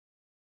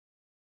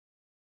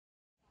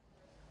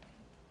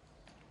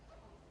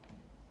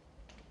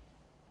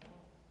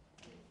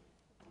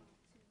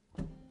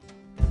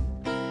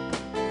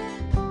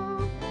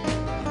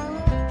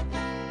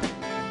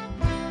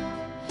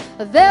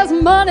There's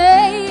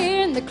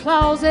money in the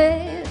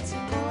closet,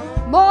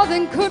 more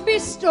than could be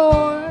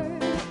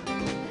stored.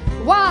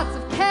 Wads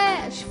of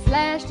cash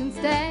flashed and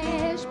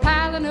stashed,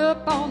 piling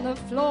up on the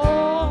floor.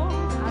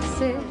 I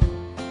said,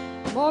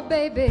 more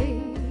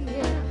baby,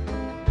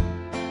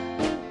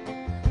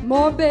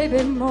 more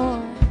baby,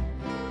 more.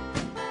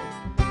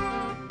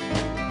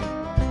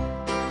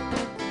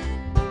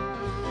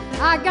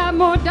 I got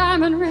more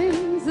diamond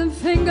rings and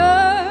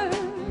fingers,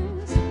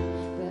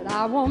 but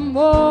I want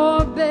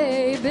more,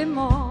 baby,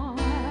 more.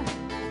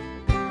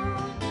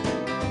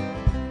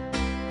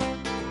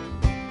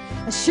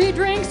 She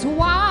drinks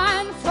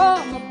wine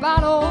from a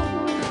bottle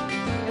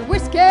and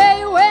whiskey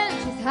when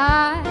she's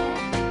high.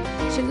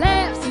 She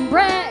laughs and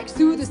brags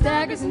through the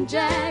staggers and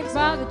jags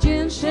while the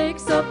gin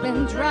shakes up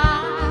and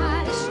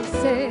dries. She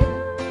said,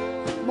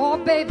 more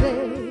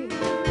baby,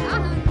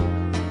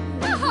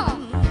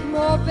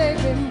 more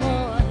baby,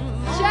 more.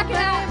 Check it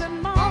out.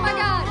 Oh my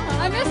God,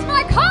 I missed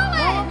my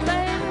calling.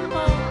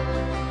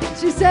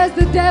 She says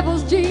the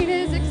devil's gene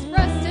is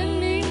expressed in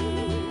me,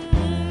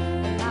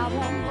 and I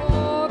want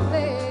more,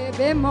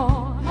 baby,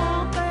 more.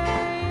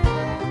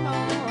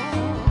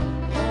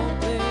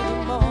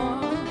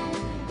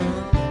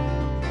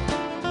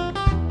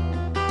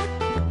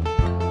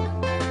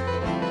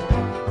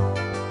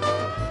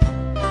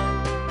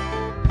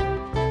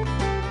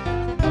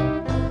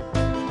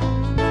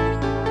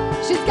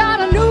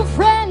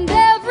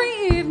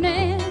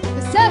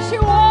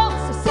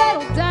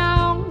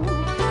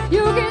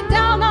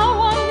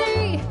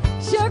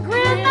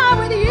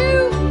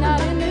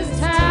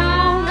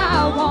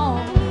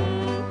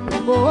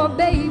 More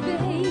baby,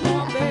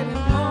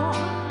 more.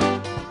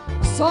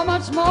 So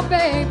much more,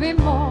 baby,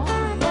 more.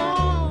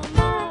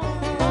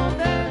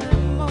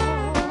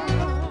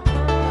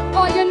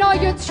 Oh, you know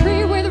your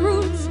tree with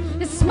roots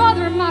is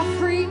smothering my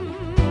free.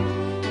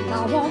 And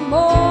I want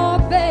more,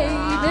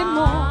 baby,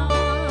 more.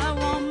 I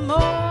want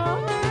more,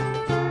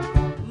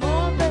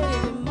 baby,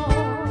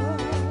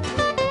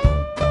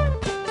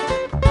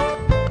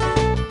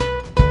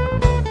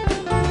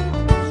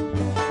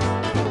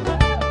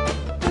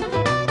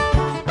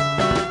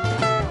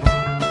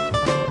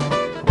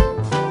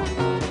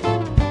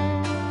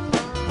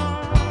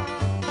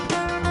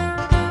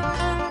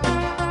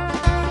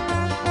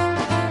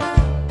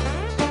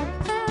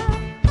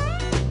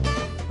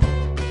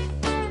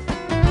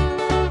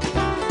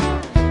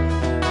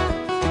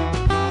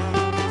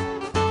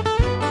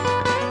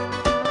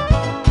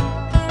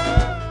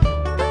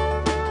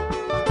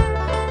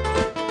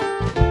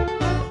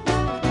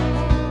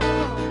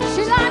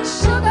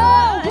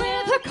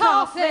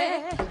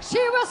 she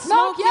will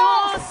smoke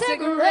your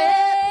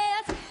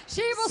cigarettes.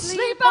 She will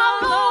sleep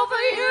all over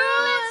you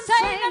and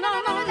say,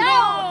 no, no,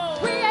 no,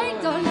 we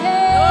ain't done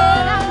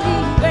yet. I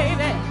need,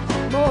 baby,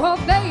 more,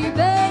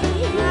 baby.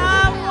 I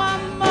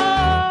want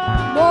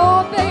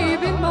more,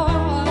 baby,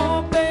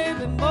 more,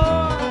 baby,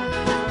 more,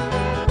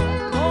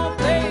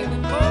 baby,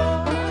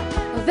 more.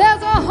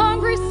 There's a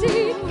hungry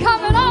seed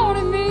coming on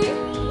in me,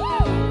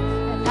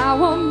 and I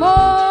want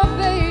more.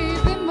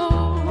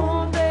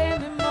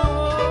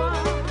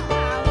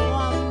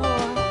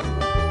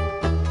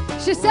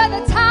 She said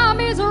the time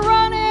is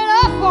running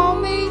up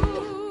on me,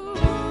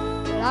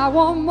 but I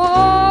want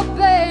more,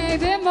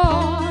 baby,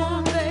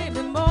 more,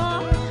 baby,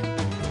 more,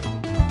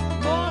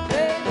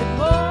 baby,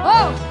 more.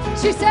 Oh,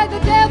 she said the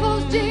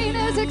devil's gene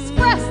is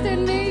expressed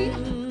in me,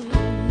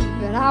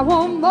 but I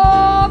want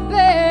more,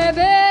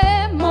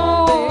 baby,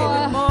 more.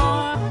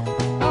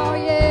 Oh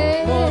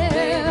yeah, more,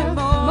 baby,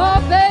 more, more.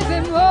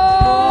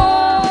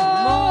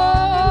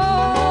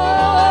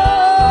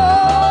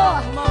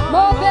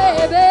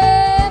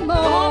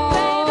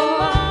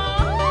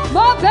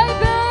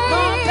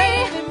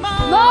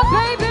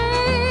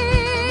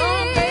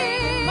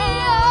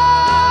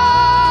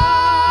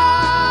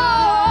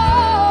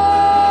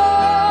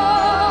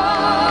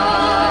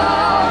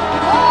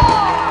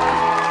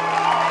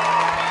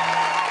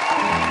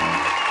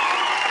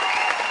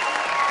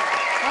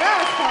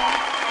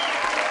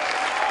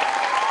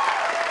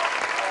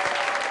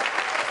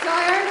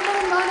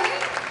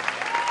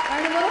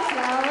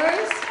 Flowers.